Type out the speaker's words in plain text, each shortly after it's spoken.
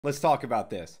Let's talk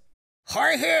about this.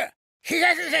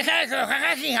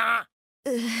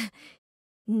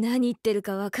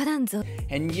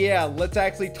 And yeah, let's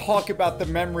actually talk about the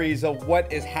memories of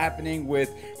what is happening with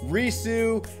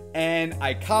Risu and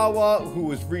Aikawa, who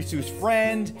was Risu's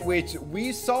friend, which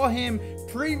we saw him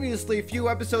previously a few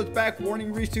episodes back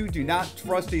warning Risu, do not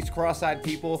trust these cross-eyed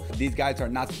people. These guys are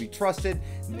not to be trusted.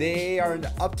 They are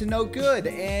up to no good,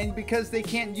 and because they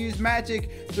can't use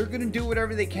magic, they're gonna do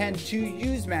whatever they can to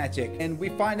use magic. And we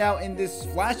find out in this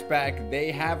flashback,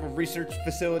 they have a research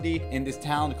facility in this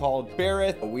town called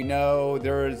Barrett. We know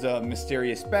there's a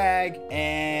mysterious bag,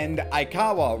 and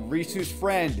Aikawa, Risu's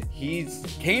friend, he's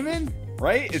Kaiman?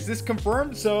 Right? Is this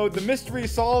confirmed? So the mystery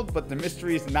is solved, but the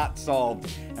mystery is not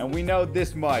solved. And we know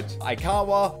this much.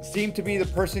 Aikawa seemed to be the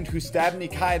person who stabbed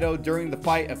Nikaido during the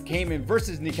fight of Kaiman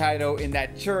versus Nikaido in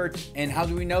that church. And how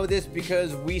do we know this?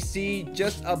 Because we see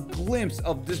just a glimpse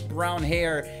of this brown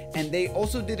hair. And they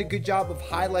also did a good job of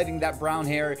highlighting that brown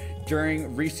hair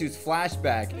during Risu's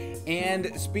flashback.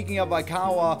 And speaking of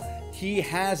Aikawa, he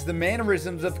has the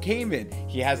mannerisms of Kaiman.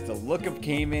 He has the look of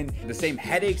Kaiman, the same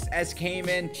headaches as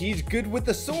Kaiman. He's good with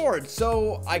the sword.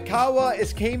 So Aikawa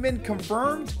is Kaiman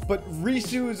confirmed, but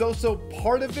Risu is also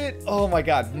part of it. Oh my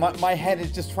god, my head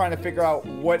is just trying to figure out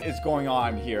what is going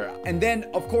on here. And then,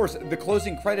 of course, the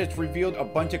closing credits revealed a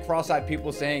bunch of cross-eyed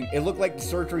people saying it looked like the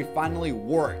surgery finally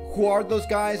worked. Who are those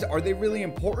guys? Are they really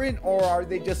important, or are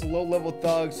they just low-level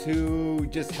thugs who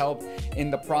just help in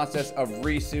the process of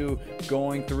Risu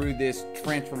going through this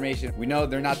transformation? We know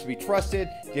they're not to be trusted.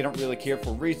 They don't really care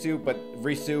for Risu, but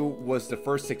Risu was the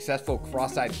first successful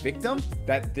cross-eyed victim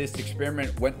that this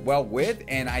experiment went well with,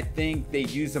 and I think they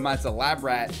used him as a lab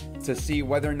rat to see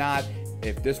whether or not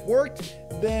if this worked,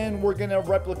 then we're gonna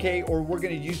replicate, or we're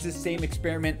gonna use this same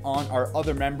experiment on our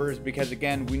other members, because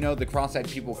again, we know the cross-eyed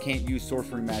people can't use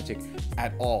sorcery magic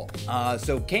at all.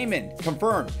 So Kaiman,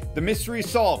 confirmed. The mystery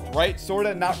solved, right?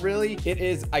 Sorta, not really. It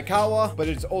is Aikawa, but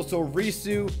it's also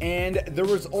Risu, and there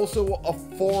was also a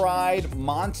four-eyed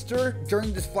monster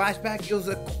during this flashback. It was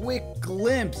a quick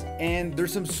glimpse, and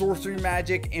there's some sorcery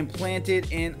magic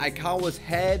implanted in Aikawa's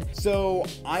head. So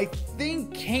I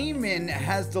think Kaiman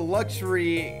has the luxury.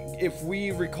 If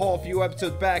we recall a few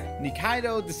episodes back,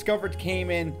 Nikaido discovered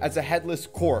Kaiman as a headless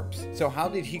corpse. So how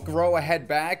did he grow a head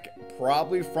back?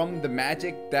 Probably from the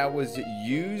magic that was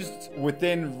used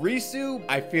within Risu.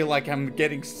 I feel like I'm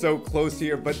getting so close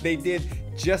here, but they did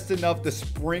just enough to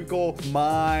sprinkle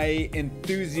my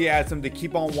enthusiasm to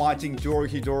keep on watching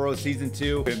Dorohedoro Season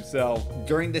 2 himself.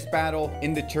 During this battle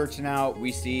in the church now,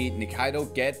 we see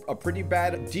Nikaido get a pretty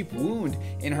bad deep wound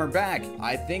in her back.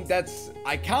 I think that's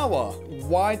Aikawa.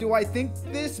 Why do I think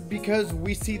this? Because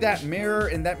we see that mirror,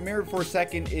 and that mirror for a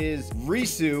second is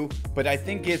Risu, but I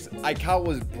think it's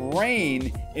Aikawa's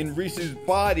brain in Risu's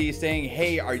body saying,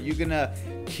 hey, are you gonna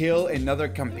kill another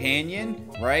companion,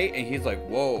 right? And he's like,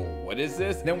 whoa, what is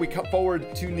this? Then we cut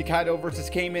forward to Nikaido versus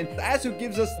Kaiman. Asu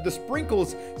gives us the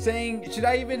sprinkles saying, should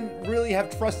I even really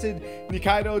have trusted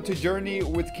Nikaido to journey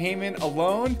with Kaiman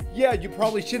alone? Yeah, you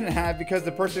probably shouldn't have, because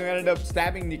the person who ended up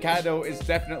stabbing Nikaido is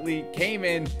definitely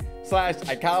Kaiman slash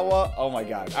Aikawa. Oh my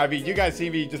god. I mean, you guys see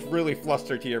me just really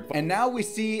flustered here. And now we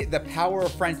see the power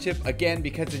of friendship again,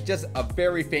 because it's just a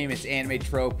very famous anime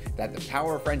trope that the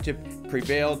power of friendship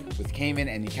prevailed with Kaiman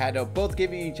and Nikaido both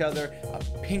giving each other a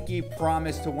pinky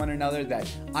promise to one another that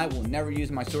I will never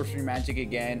use my sorcery magic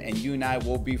again, and you and I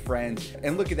will be friends.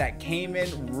 And look at that,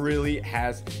 Kaiman really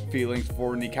has feelings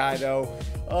for Nikaido.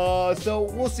 So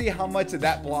we'll see how much of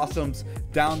that blossoms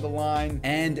down the line.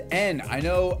 And N, I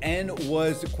know N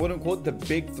was quote unquote the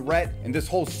big threat in this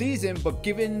whole season, but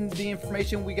given the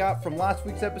information we got from last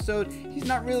week's episode, he's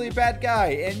not really a bad guy.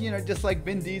 And you know, just like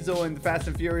Vin Diesel in the Fast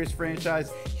and Furious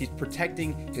franchise, he's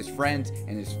protecting his friends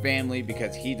and his family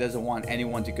because he doesn't want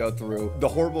anyone to go through the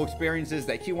horrible experiences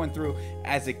that he went through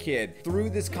as a kid.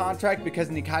 Through this contract, because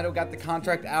Nikaido got the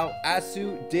contract out,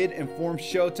 Asu did inform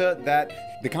Chota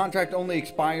that the contract only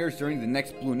expires during the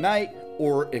next Blue Night,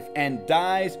 or if N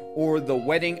dies, or the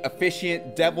wedding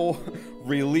officiant devil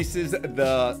releases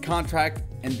the contract.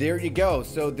 And there you go.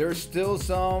 So there's still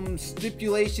some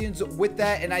stipulations with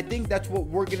that, and I think that's what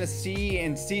we're gonna see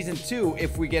in season 2,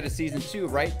 if we get a season 2,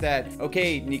 right? That,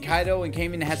 okay, Nikaido and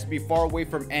Kaiman has to be far away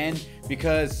from N,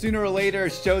 because sooner or later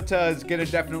Chota is gonna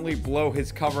definitely blow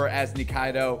his cover as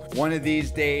Nikaido one of these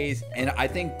days. And I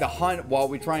think the hunt, while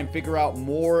we try and figure out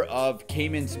more of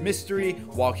Kaiman's mystery,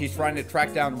 while he's trying to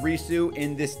track down Risu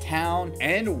in this town,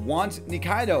 and wants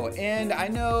Nikaido. And I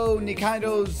know Nikaido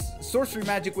Nikaido's sorcery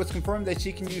magic was confirmed that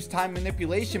she can use time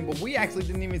manipulation, but we actually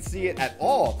didn't even see it at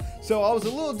all. So I was a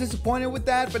little disappointed with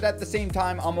that, but at the same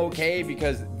time, I'm okay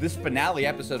because this finale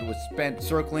episode was spent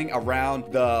circling around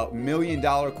the $1 million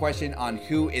question on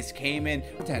who is Kaiman.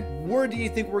 Where do you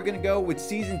think we're gonna go with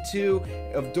season 2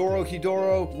 of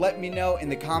Dorohedoro? Let me know in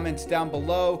the comments down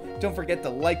below. Don't forget to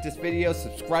like this video,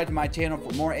 subscribe to my channel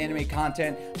for more anime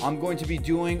content. I'm going to be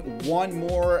doing one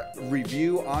more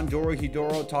review on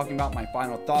Dorohedoro, talking about my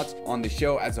final thoughts on the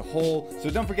show as a whole. So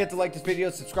don't forget to like this video,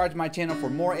 subscribe to my channel for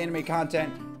more anime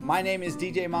content. My name is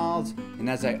DJ Milez, and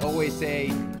as I always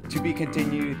say, to be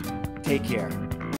continued, take care.